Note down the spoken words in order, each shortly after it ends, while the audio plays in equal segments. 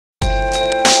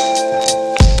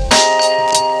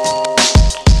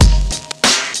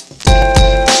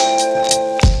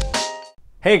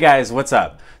Hey guys, what's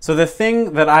up? So the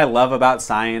thing that I love about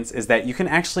science is that you can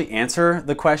actually answer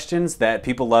the questions that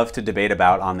people love to debate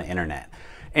about on the internet.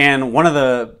 And one of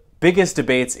the biggest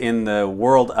debates in the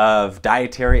world of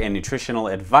dietary and nutritional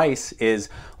advice is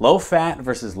low fat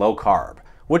versus low carb.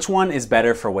 Which one is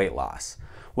better for weight loss?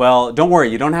 Well, don't worry,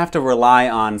 you don't have to rely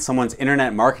on someone's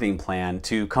internet marketing plan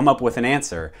to come up with an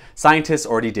answer. Scientists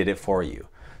already did it for you.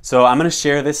 So I'm going to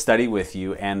share this study with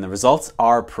you, and the results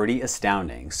are pretty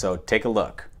astounding. So take a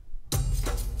look.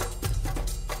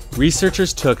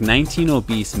 Researchers took 19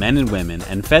 obese men and women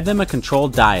and fed them a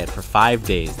controlled diet for 5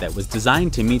 days that was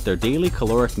designed to meet their daily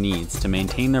caloric needs to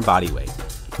maintain their body weight.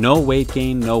 No weight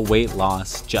gain, no weight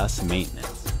loss, just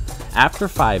maintenance. After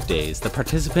 5 days, the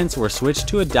participants were switched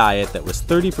to a diet that was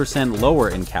 30% lower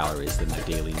in calories than their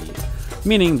daily need,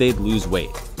 meaning they'd lose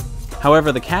weight.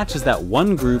 However, the catch is that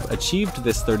one group achieved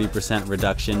this 30%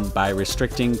 reduction by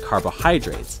restricting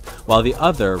carbohydrates, while the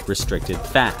other restricted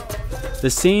fat. The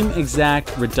same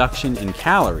exact reduction in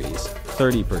calories,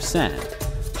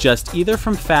 30%, just either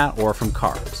from fat or from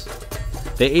carbs.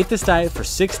 They ate this diet for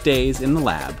 6 days in the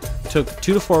lab, took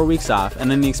 2 to 4 weeks off, and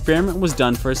then the experiment was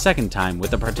done for a second time with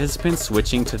the participants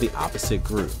switching to the opposite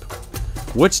group.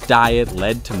 Which diet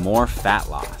led to more fat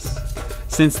loss?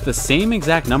 Since the same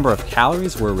exact number of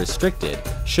calories were restricted,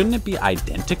 shouldn't it be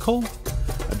identical?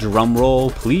 A drum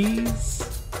roll, please.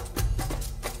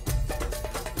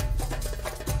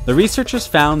 The researchers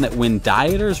found that when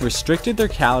dieters restricted their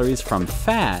calories from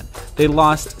fat, they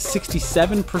lost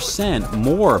 67%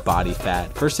 more body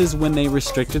fat versus when they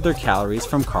restricted their calories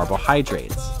from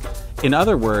carbohydrates. In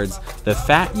other words, the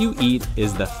fat you eat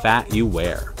is the fat you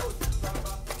wear.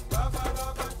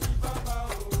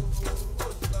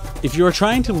 If you are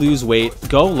trying to lose weight,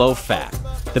 go low fat.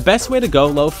 The best way to go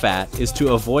low fat is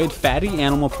to avoid fatty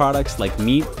animal products like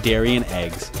meat, dairy, and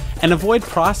eggs, and avoid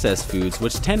processed foods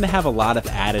which tend to have a lot of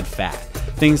added fat,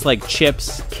 things like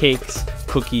chips, cakes,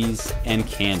 cookies, and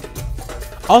candy.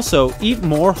 Also, eat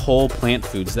more whole plant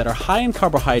foods that are high in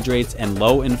carbohydrates and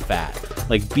low in fat,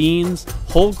 like beans,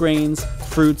 whole grains,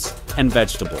 fruits, and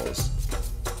vegetables.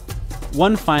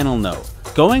 One final note.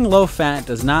 Going low fat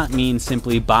does not mean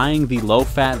simply buying the low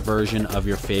fat version of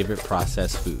your favorite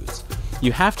processed foods.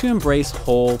 You have to embrace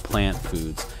whole plant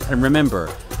foods, and remember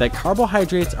that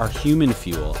carbohydrates are human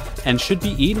fuel and should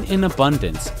be eaten in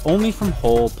abundance only from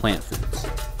whole plant foods.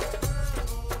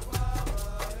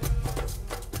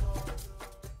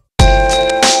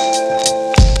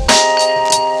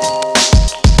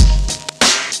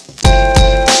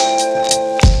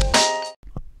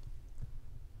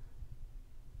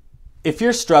 If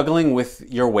you're struggling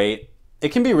with your weight, it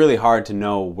can be really hard to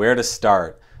know where to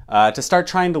start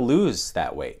trying to lose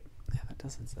that weight. Yeah,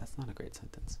 that's not a great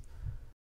sentence.